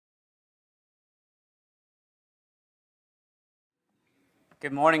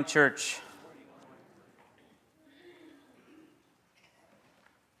Good morning, church.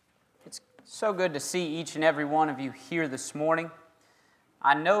 It's so good to see each and every one of you here this morning.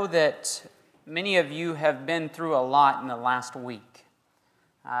 I know that many of you have been through a lot in the last week.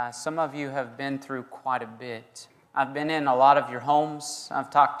 Some of you have been through quite a bit. I've been in a lot of your homes. I've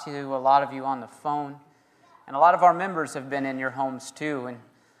talked to a lot of you on the phone. And a lot of our members have been in your homes too. And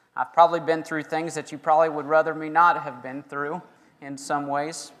I've probably been through things that you probably would rather me not have been through in some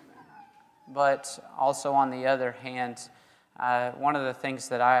ways. But also on the other hand, one of the things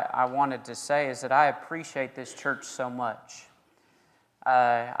that I wanted to say is that I appreciate this church so much.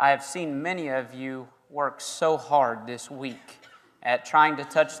 I have seen many of you work so hard this week at trying to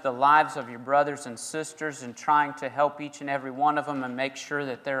touch the lives of your brothers and sisters and trying to help each and every one of them and make sure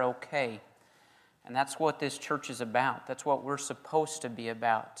that they're okay. And that's what this church is about. That's what we're supposed to be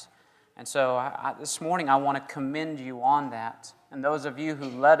about. And so this morning I want to commend you on that. And those of you who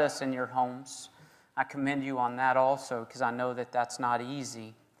led us in your homes, I commend you on that also, because I know that that's not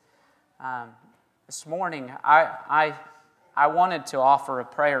easy. This morning, I wanted to offer a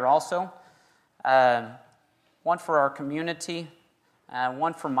prayer also. One for our community,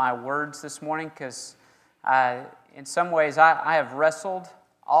 one for my words this morning, because in some ways I have wrestled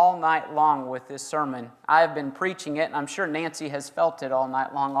all night long with this sermon. I have been preaching it, and I'm sure Nancy has felt it all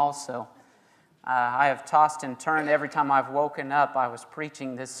night long also. I have tossed and turned every time I've woken up. I was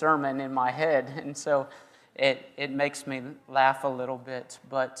preaching this sermon in my head, and so it makes me laugh a little bit.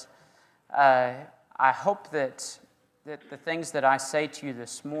 But I hope that the things that I say to you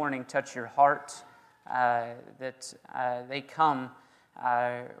this morning touch your heart, that they come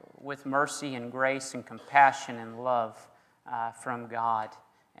with mercy and grace and compassion and love from God,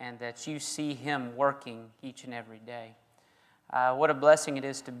 and that you see Him working each and every day. What a blessing it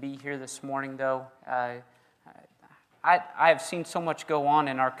is to be here this morning, though. I have seen so much go on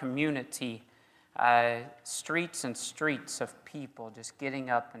in our community, streets and streets of people just getting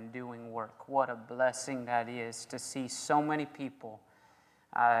up and doing work. What a blessing that is to see so many people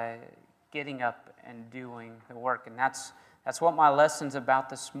getting up and doing the work. And that's what my lesson's about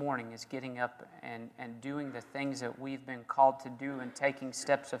this morning, is getting up and doing the things that we've been called to do, and taking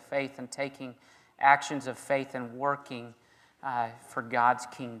steps of faith and taking actions of faith and working for God's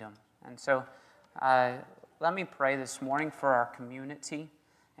kingdom. And so let me pray this morning for our community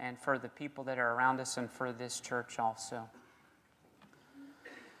and for the people that are around us and for this church also.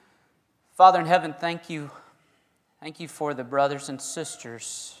 Father in heaven, thank you. Thank you for the brothers and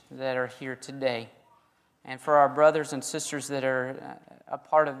sisters that are here today, and for our brothers and sisters that are a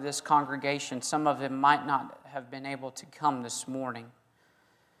part of this congregation. Some of them might not have been able to come this morning.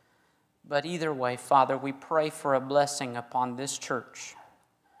 But either way, Father, we pray for a blessing upon this church.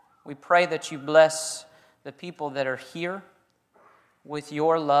 We pray that you bless the people that are here with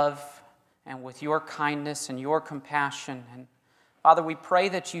your love and with your kindness and your compassion. And Father, we pray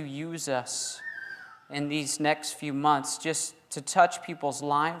that you use us in these next few months just to touch people's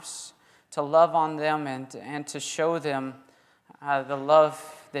lives, to love on them, and to show them the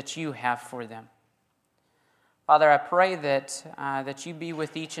love that you have for them. Father, I pray that you be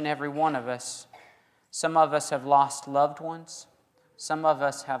with each and every one of us. Some of us have lost loved ones. Some of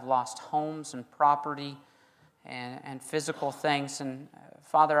us have lost homes and property and physical things. And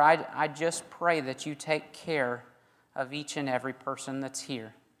Father, I just pray that you take care of each and every person that's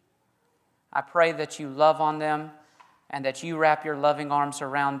here. I pray that you love on them, and that you wrap your loving arms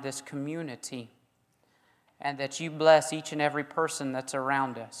around this community, and that you bless each and every person that's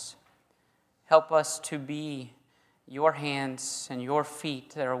around us. Help us to be your hands and your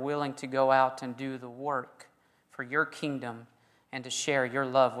feet that are willing to go out and do the work for your kingdom, and to share your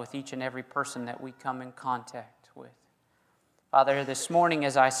love with each and every person that we come in contact with. Father, this morning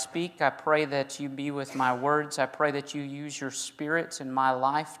as I speak, I pray that you be with my words. I pray that you use your Spirit in my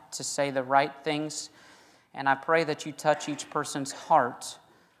life to say the right things. And I pray that you touch each person's heart,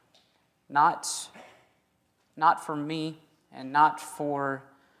 not for me and not for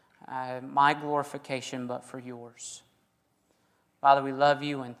my glorification, but for yours. Father, we love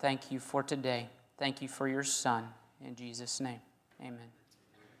you and thank you for today. Thank you for your Son. In Jesus' name, amen.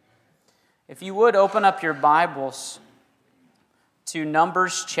 If you would, open up your Bibles to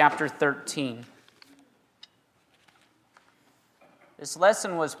Numbers chapter 13. This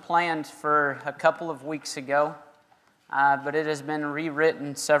lesson was planned for a couple of weeks ago, but it has been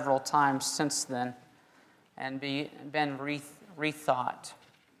rewritten several times since then and been rethought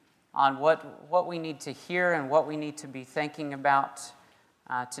on what we need to hear and what we need to be thinking about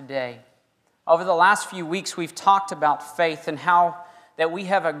today. Over the last few weeks, we've talked about faith and how that we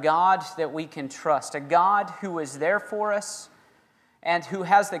have a God that we can trust, a God who is there for us, and who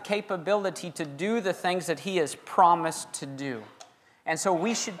has the capability to do the things that He has promised to do. And so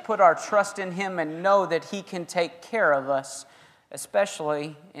we should put our trust in Him and know that He can take care of us,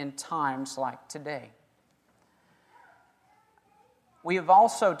 especially in times like today. We have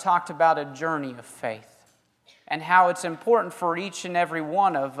also talked about a journey of faith and how it's important for each and every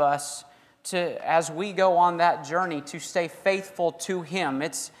one of us to, as we go on that journey, to stay faithful to Him.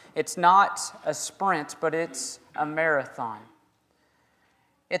 It's not a sprint, but it's a marathon.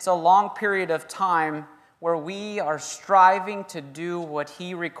 It's a long period of time where we are striving to do what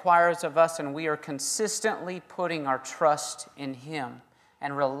He requires of us, and we are consistently putting our trust in Him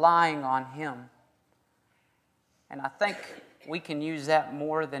and relying on Him. And I think we can use that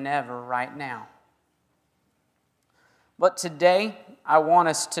more than ever right now. But today, I want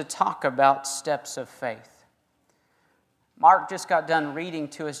us to talk about steps of faith. Mark just got done reading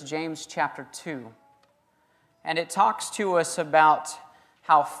to us James chapter 2, and it talks to us about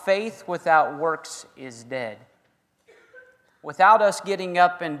how faith without works is dead. Without us getting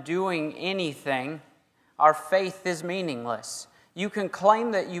up and doing anything, our faith is meaningless. You can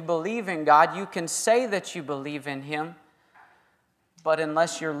claim that you believe in God, you can say that you believe in Him, but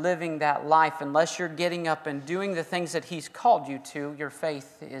unless you're living that life, unless you're getting up and doing the things that He's called you to, your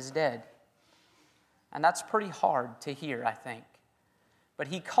faith is dead. And that's pretty hard to hear, I think. But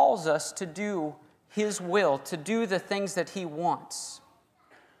He calls us to do His will, to do the things that He wants.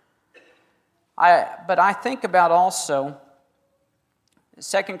 But I think about also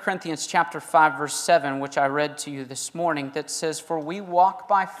 2 Corinthians chapter 5, verse 7, which I read to you this morning, that says, "For we walk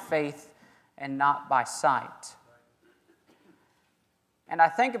by faith and not by sight." And I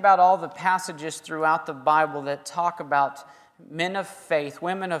think about all the passages throughout the Bible that talk about men of faith,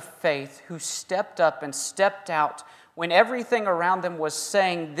 women of faith, who stepped up and stepped out when everything around them was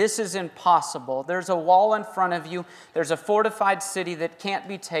saying, this is impossible. There's a wall in front of you. There's a fortified city that can't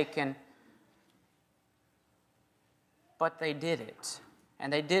be taken. But they did it.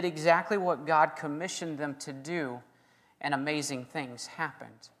 And they did exactly what God commissioned them to do, and amazing things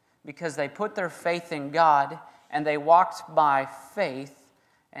happened. Because they put their faith in God, and they walked by faith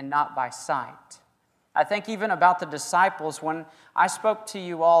and not by sight. I think even about the disciples. When I spoke to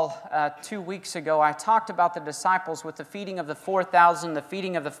you all 2 weeks ago, I talked about the disciples with the feeding of the 4,000, the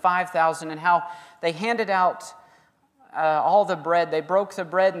feeding of the 5,000, and how they handed out all the bread. They broke the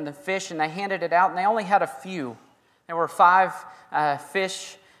bread and the fish, and they handed it out, and they only had a few. There were 5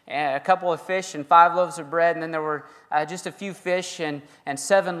 fish, a couple of fish, and 5 loaves of bread, and then there were just a few fish and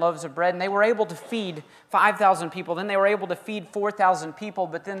 7 loaves of bread, and they were able to feed 5,000 people. Then they were able to feed 4,000 people,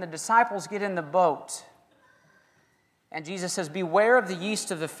 but then the disciples get in the boat, and Jesus says, "Beware of the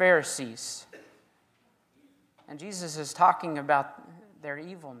yeast of the Pharisees." And Jesus is talking about their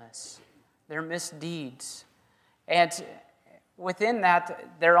evilness, their misdeeds, and within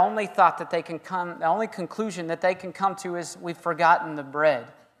that, their only thought that they can come, the only conclusion that they can come to is, we've forgotten the bread.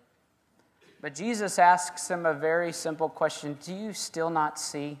 But Jesus asks them a very simple question. Do you still not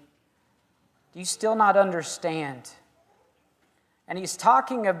see? Do you still not understand? And He's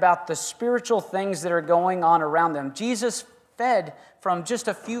talking about the spiritual things that are going on around them. Jesus fed from just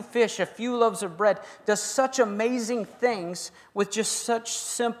a few fish, a few loaves of bread, does such amazing things with just such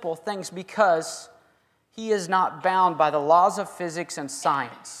simple things because He is not bound by the laws of physics and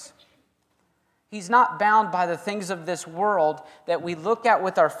science. He's not bound by the things of this world that we look at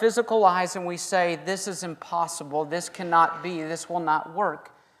with our physical eyes and we say, this is impossible, this cannot be, this will not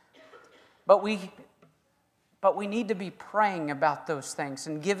work. But we need to be praying about those things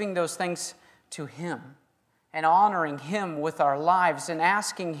and giving those things to Him and honoring Him with our lives and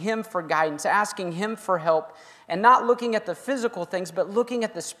asking Him for guidance, asking Him for help, and not looking at the physical things, but looking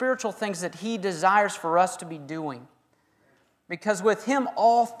at the spiritual things that He desires for us to be doing. Because with Him,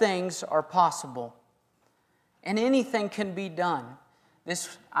 all things are possible. And anything can be done.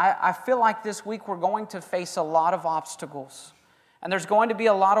 I feel like this week we're going to face a lot of obstacles. And there's going to be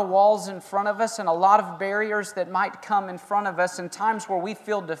a lot of walls in front of us and a lot of barriers that might come in front of us in times where we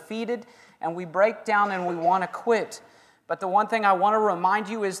feel defeated and we break down and we want to quit. But the one thing I want to remind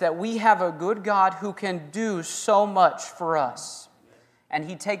you is that we have a good God who can do so much for us. And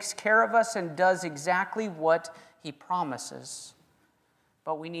He takes care of us and does exactly what He promises.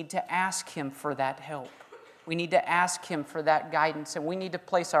 But we need to ask Him for that help. We need to ask Him for that guidance. And we need to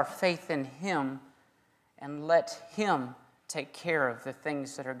place our faith in Him and let Him take care of the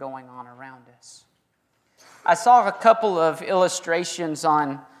things that are going on around us. I saw a couple of illustrations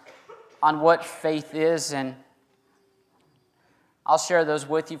on what faith is, and I'll share those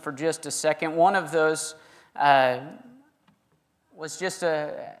with you for just a second. One of those was just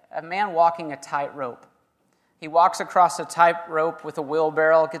a man walking a tightrope. He walks across a tightrope with a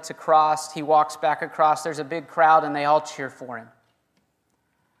wheelbarrow, gets across, he walks back across, there's a big crowd, and they all cheer for him.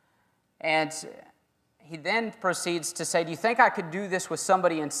 And he then proceeds to say, do you think I could do this with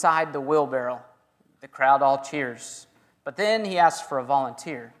somebody inside the wheelbarrow? The crowd all cheers. But then he asks for a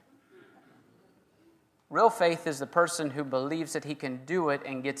volunteer. Real faith is the person who believes that he can do it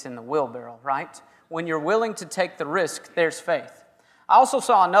and gets in the wheelbarrow, right? When you're willing to take the risk, there's faith. I also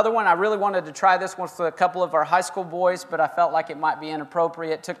saw another one. I really wanted to try this one with a couple of our high school boys, but I felt like it might be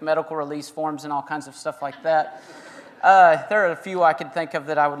inappropriate. Took medical release forms and all kinds of stuff like that. There are a few I could think of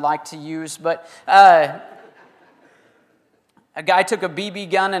that I would like to use, but a guy took a BB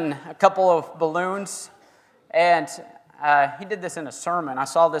gun and a couple of balloons, and he did this in a sermon. I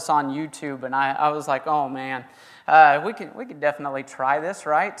saw this on YouTube, and I was like, oh man, we could definitely try this,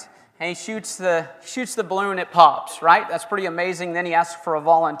 right? And he shoots the balloon, it pops, right? That's pretty amazing. Then he asks for a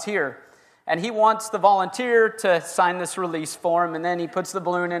volunteer. And he wants the volunteer to sign this release form, and then he puts the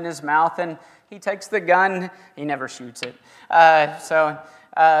balloon in his mouth, and he takes the gun. He never shoots it. But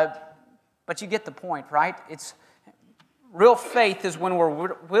you get the point, right? Real faith is when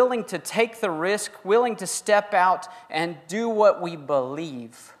we're willing to take the risk, willing to step out and do what we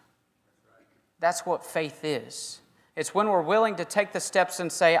believe. That's what faith is. It's when we're willing to take the steps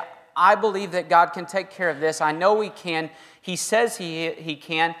and say, I believe that God can take care of this. I know He can. He says He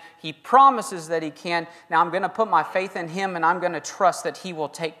can. He promises that He can. Now I'm going to put my faith in Him, and I'm going to trust that He will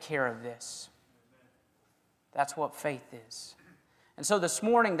take care of this. That's what faith is. And so this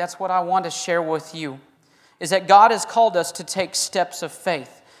morning, that's what I want to share with you, is that God has called us to take steps of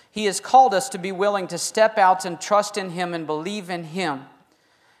faith. He has called us to be willing to step out and trust in Him and believe in Him.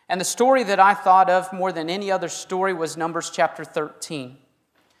 And the story that I thought of more than any other story was Numbers chapter 13.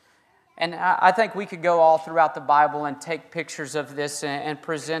 And I think we could go all throughout the Bible and take pictures of this and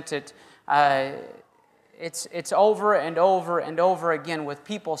present it. It's over and over and over again with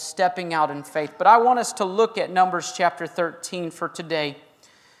people stepping out in faith. But I want us to look at Numbers chapter 13 for today.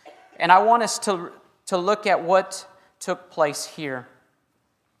 And I want us to look at what took place here.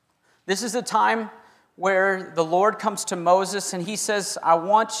 This is a time where the Lord comes to Moses and He says, I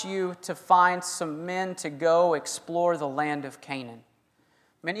want you to find some men to go explore the land of Canaan.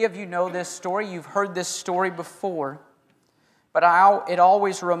 Many of you know this story. You've heard this story before. But it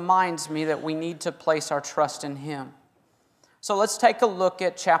always reminds me that we need to place our trust in Him. So let's take a look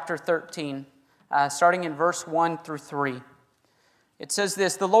at chapter 13, starting in verse 1 through 3. It says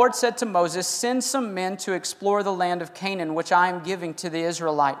this, the Lord said to Moses, send some men to explore the land of Canaan, which I am giving to the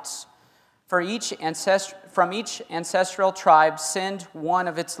Israelites. From each ancestral tribe, send one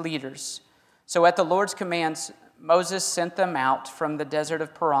of its leaders. So at the Lord's commands, Moses sent them out from the desert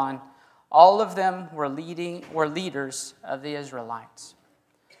of Paran. All of them were leaders of the Israelites.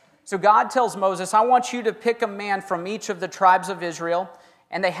 So God tells Moses, I want you to pick a man from each of the tribes of Israel,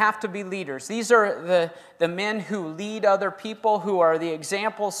 and they have to be leaders. These are the men who lead other people, who are the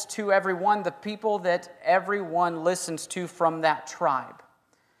examples to everyone, the people that everyone listens to from that tribe.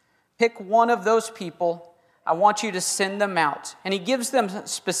 Pick one of those people. I want you to send them out. And He gives them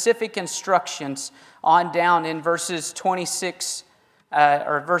specific instructions on down in verses 26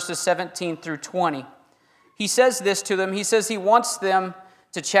 or verses 17 through 20. He says this to them. He says He wants them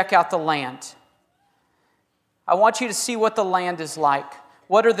to check out the land. I want you to see what the land is like.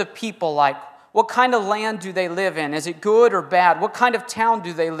 What are the people like? What kind of land do they live in? Is it good or bad? What kind of town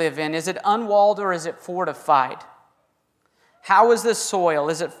do they live in? Is it unwalled or is it fortified? How is the soil?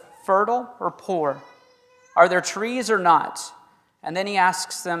 Is it fertile or poor? Are there trees or not? And then He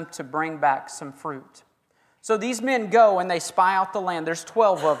asks them to bring back some fruit. So these men go and they spy out the land. There's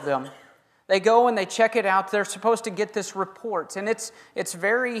 12 of them. They go and they check it out. They're supposed to get this report. And it's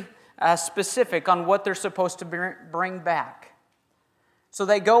very specific on what they're supposed to bring back. So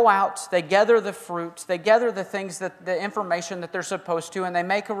they go out, they gather the fruit, they gather the information that they're supposed to, and they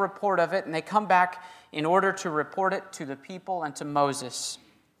make a report of it, and they come back in order to report it to the people and to Moses.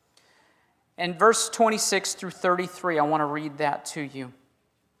 In verse 26 through 33, I want to read that to you.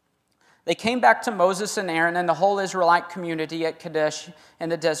 They came back to Moses and Aaron and the whole Israelite community at Kadesh in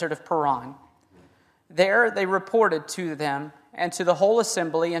the desert of Paran. There they reported to them and to the whole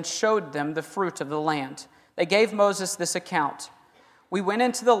assembly and showed them the fruit of the land. They gave Moses this account. We went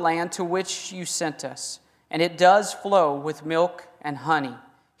into the land to which you sent us, and it does flow with milk and honey.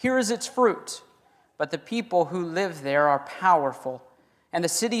 Here is its fruit. But the people who live there are powerful, and the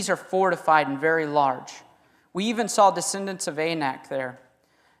cities are fortified and very large. We even saw descendants of Anak there.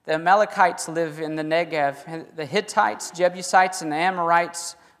 The Amalekites live in the Negev. The Hittites, Jebusites, and the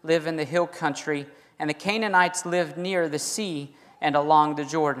Amorites live in the hill country. And the Canaanites live near the sea and along the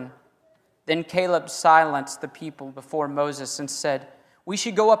Jordan. Then Caleb silenced the people before Moses and said, "We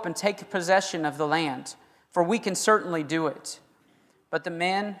should go up and take possession of the land, for we can certainly do it." But the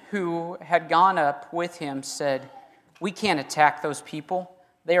men who had gone up with him said, "We can't attack those people.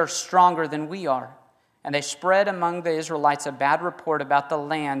 They are stronger than we are." And they spread among the Israelites a bad report about the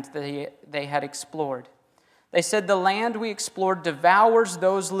land that they had explored. They said, "The land we explored devours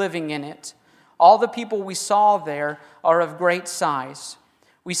those living in it. All the people we saw there are of great size.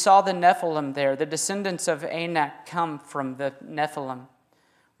 We saw the Nephilim there. The descendants of Anak come from the Nephilim.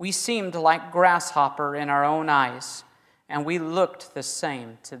 We seemed like grasshopper in our own eyes, and we looked the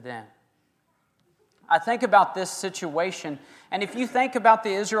same to them." I think about this situation, and if you think about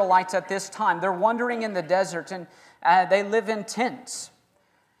the Israelites at this time, they're wandering in the desert, and they live in tents.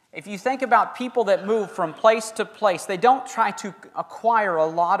 If you think about people that move from place to place, they don't try to acquire a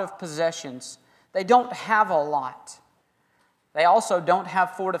lot of possessions. They don't have a lot. They also don't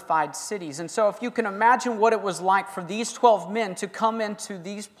have fortified cities. And so if you can imagine what it was like for these 12 men to come into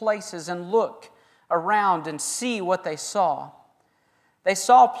these places and look around and see what they saw. They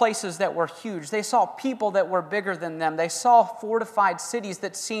saw places that were huge. They saw people that were bigger than them. They saw fortified cities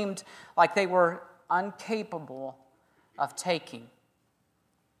that seemed like they were incapable of taking.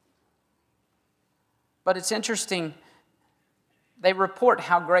 But it's interesting, they report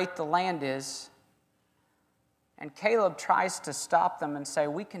how great the land is. And Caleb tries to stop them and say,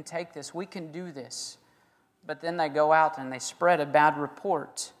 "We can take this, we can do this." But then they go out and they spread a bad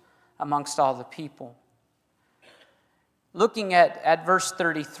report amongst all the people. Looking at verse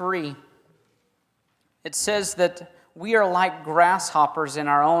 33, it says that we are like grasshoppers in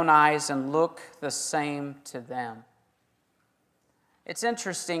our own eyes and look the same to them. It's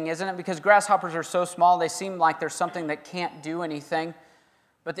interesting, isn't it? Because grasshoppers are so small, they seem like they're something that can't do anything.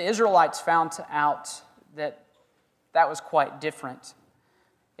 But the Israelites found out that was quite different.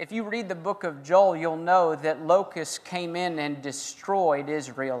 If you read the book of Joel, you'll know that locusts came in and destroyed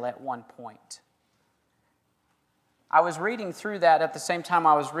Israel at one point. I was reading through that at the same time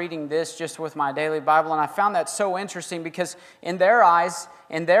I was reading this just with my daily Bible, and I found that so interesting because in their eyes,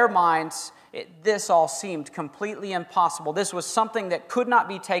 in their minds, this all seemed completely impossible. This was something that could not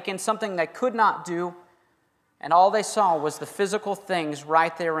be taken, something they could not do, and all they saw was the physical things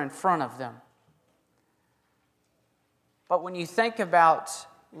right there in front of them. But when you think about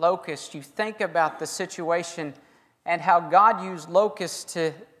locusts, you think about the situation and how God used locusts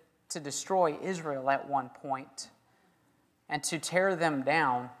to destroy Israel at one point and to tear them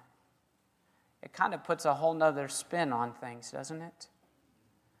down. It kind of puts a whole nother spin on things, doesn't it?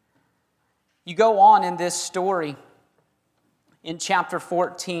 You go on in this story, in chapter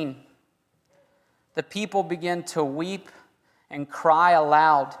 14, the people begin to weep and cry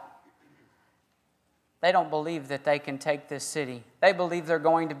aloud. They don't believe that they can take this city. They believe they're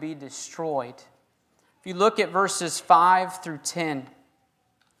going to be destroyed. If you look at verses 5 through 10,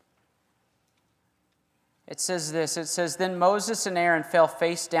 it says this. It says, "Then Moses and Aaron fell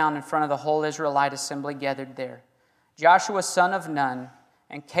face down in front of the whole Israelite assembly gathered there. Joshua son of Nun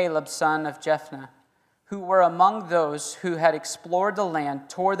and Caleb son of Jephunneh, who were among those who had explored the land,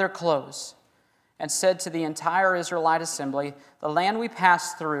 tore their clothes and said to the entire Israelite assembly, 'The land we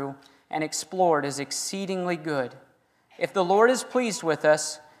passed through and explored is exceedingly good. If the Lord is pleased with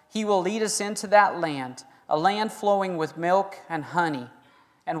us, He will lead us into that land, a land flowing with milk and honey,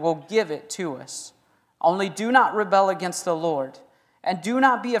 and will give it to us. Only do not rebel against the Lord, and do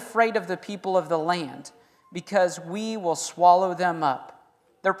not be afraid of the people of the land, because we will swallow them up.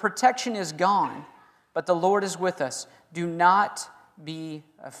 Their protection is gone, but the Lord is with us. Do not be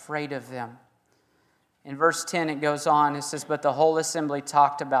afraid of them.'" In verse 10 it goes on, it says, "But the whole assembly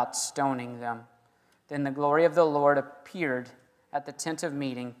talked about stoning them. Then the glory of the Lord appeared at the tent of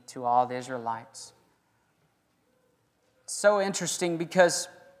meeting to all the Israelites." It's so interesting because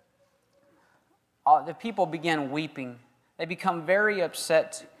the people begin weeping. They become very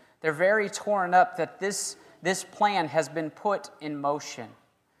upset. They're very torn up that this plan has been put in motion,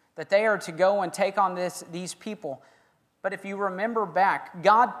 that they are to go and take on these people. But if you remember back,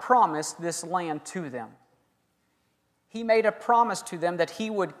 God promised this land to them. He made a promise to them that He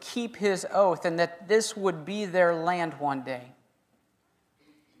would keep His oath and that this would be their land one day.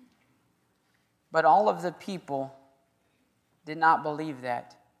 But all of the people did not believe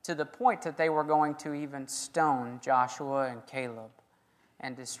that, to the point that they were going to even stone Joshua and Caleb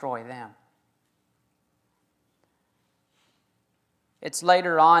and destroy them. It's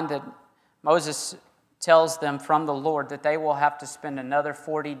later on that Moses tells them from the Lord that they will have to spend another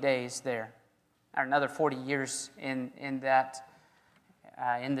 40 days there, or another 40 years in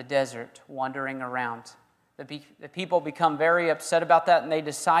the desert, wandering around. The people become very upset about that, and they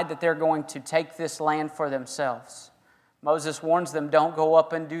decide that they're going to take this land for themselves. Moses warns them, don't go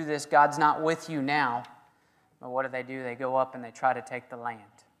up and do this. God's not with you now. But what do? They go up and they try to take the land.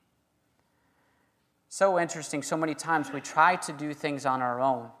 So interesting. So many times we try to do things on our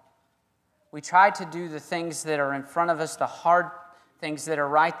own. We try to do the things that are in front of us, the hard things that are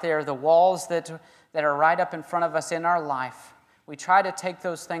right there, the walls that are right up in front of us in our life. We try to take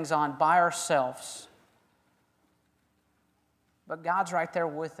those things on by ourselves. But God's right there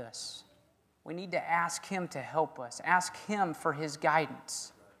with us. We need to ask Him to help us. Ask Him for His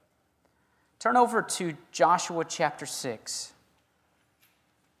guidance. Turn over to Joshua chapter 6.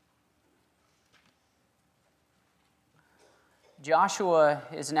 Joshua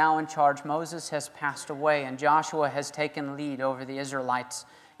is now in charge. Moses has passed away, and Joshua has taken lead over the Israelites.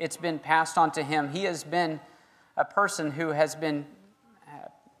 It's been passed on to him. He has been a person who has been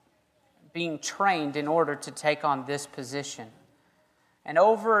being trained in order to take on this position. And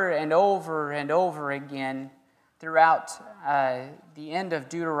over and over and over again, throughout the end of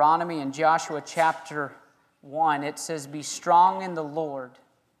Deuteronomy and Joshua chapter 1, it says, be strong in the Lord.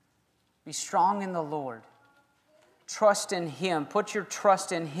 Be strong in the Lord. Trust in Him. Put your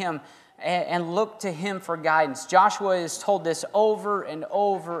trust in Him and look to Him for guidance. Joshua is told this over and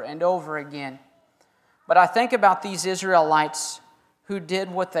over and over again. But I think about these Israelites who did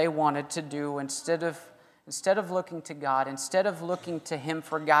what they wanted to do instead of looking to God, instead of looking to Him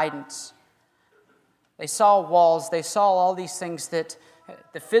for guidance. They saw walls. They saw all these things that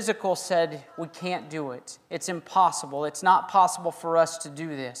the physical said, we can't do it. It's impossible. It's not possible for us to do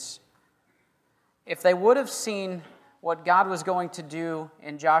this. If they would have seen what God was going to do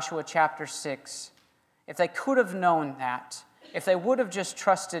in Joshua chapter 6, if they could have known that, if they would have just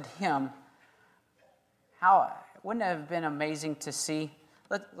trusted Him, wouldn't it have been amazing to see?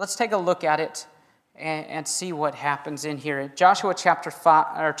 Let's take a look at it and see what happens in here. Joshua chapter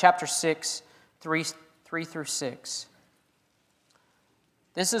 6, 3 through 6.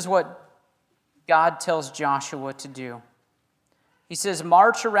 This is what God tells Joshua to do. He says,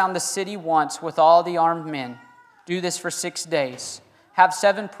 march around the city once with all the armed men. Do this for 6 days. Have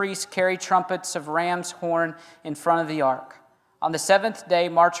 7 priests carry trumpets of ram's horn in front of the ark. On the 7th day,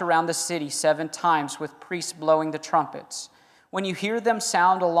 march around the city 7 times with priests blowing the trumpets. When you hear them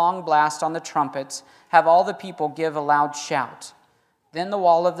sound a long blast on the trumpets, have all the people give a loud shout. Then the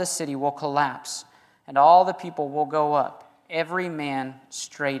wall of the city will collapse, and all the people will go up, every man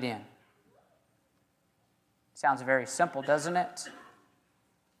straight in. Sounds very simple, doesn't it?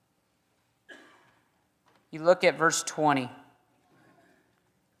 You look at verse 20,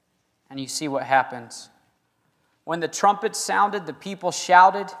 and you see what happens. When the trumpet sounded, the people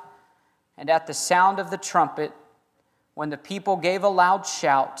shouted, and at the sound of the trumpet, when the people gave a loud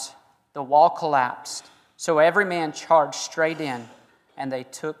shout, the wall collapsed. So every man charged straight in, and they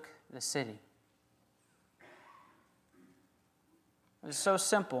took the city. It was so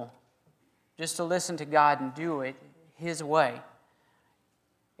simple, just to listen to God and do it His way.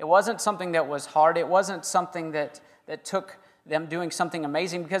 It wasn't something that was hard. It wasn't something that took them doing something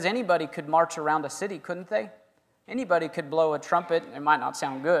amazing, because anybody could march around a city, couldn't they? Anybody could blow a trumpet. It might not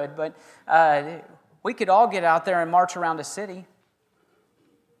sound good, but we could all get out there and march around a city.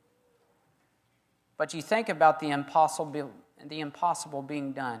 But you think about the impossible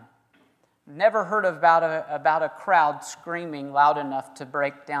being done. Never heard about a crowd screaming loud enough to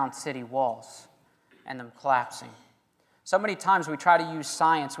break down city walls and them collapsing. So many times we try to use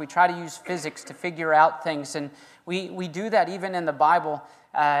science, we try to use physics to figure out things, and we do that even in the Bible.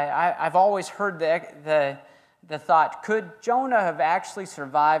 I've always heard the thought, could Jonah have actually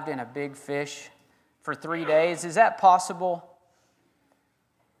survived in a big fish for 3 days? Is that possible?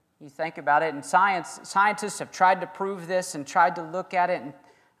 You think about it, and scientists have tried to prove this and tried to look at it,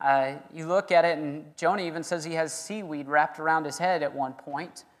 and you look at it, and Jonah even says he has seaweed wrapped around his head at one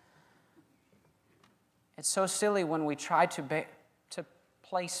point. It's so silly when we try to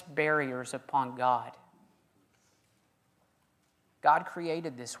place barriers upon God. God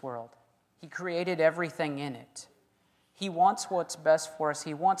created this world. He created everything in it. He wants what's best for us.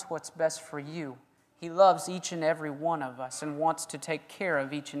 He wants what's best for you. He loves each and every one of us and wants to take care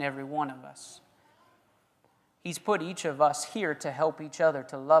of each and every one of us. He's put each of us here to help each other,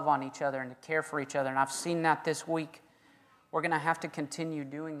 to love on each other, and to care for each other. And I've seen that this week. We're going to have to continue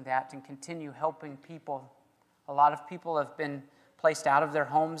doing that and continue helping people. A lot of people have been placed out of their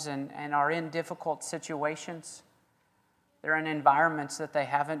homes and are in difficult situations. They're in environments that they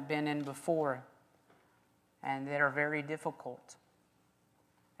haven't been in before and that are very difficult.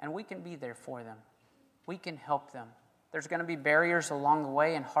 And we can be there for them. We can help them. There's going to be barriers along the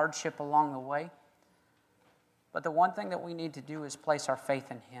way and hardship along the way. But the one thing that we need to do is place our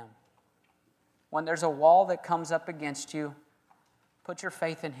faith in Him. When there's a wall that comes up against you, put your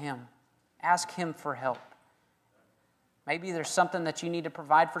faith in Him. Ask Him for help. Maybe there's something that you need to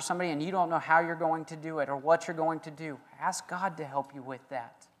provide for somebody and you don't know how you're going to do it or what you're going to do. Ask God to help you with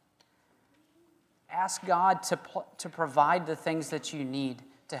that. Ask God to provide the things that you need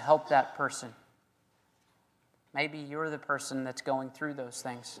to help that person. Maybe you're the person that's going through those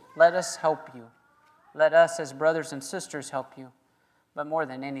things. Let us help you. Let us as brothers and sisters help you. But more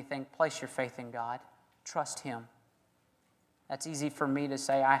than anything, place your faith in God. Trust Him. That's easy for me to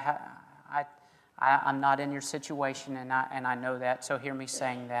say. I'm not in your situation, and I know that, so hear me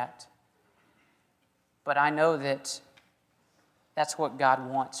saying that. But I know that that's what God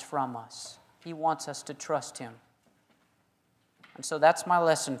wants from us. He wants us to trust Him. And so that's my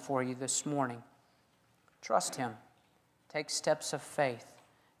lesson for you this morning. Trust Him. Take steps of faith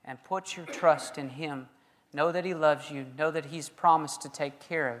and put your trust in Him. Know that He loves you. Know that He's promised to take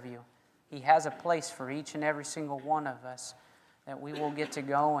care of you. He has a place for each and every single one of us that we will get to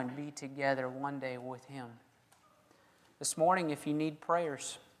go and be together one day with Him. This morning, if you need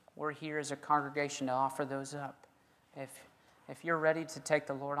prayers, we're here as a congregation to offer those up. If you're ready to take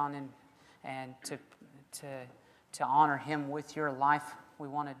the Lord on and to honor Him with your life, we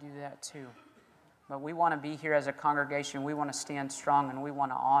want to do that too. But we want to be here as a congregation. We want to stand strong and we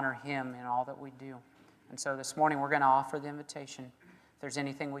want to honor Him in all that we do. And so this morning we're going to offer the invitation. If there's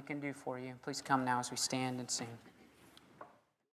anything we can do for you, please come now as we stand and sing.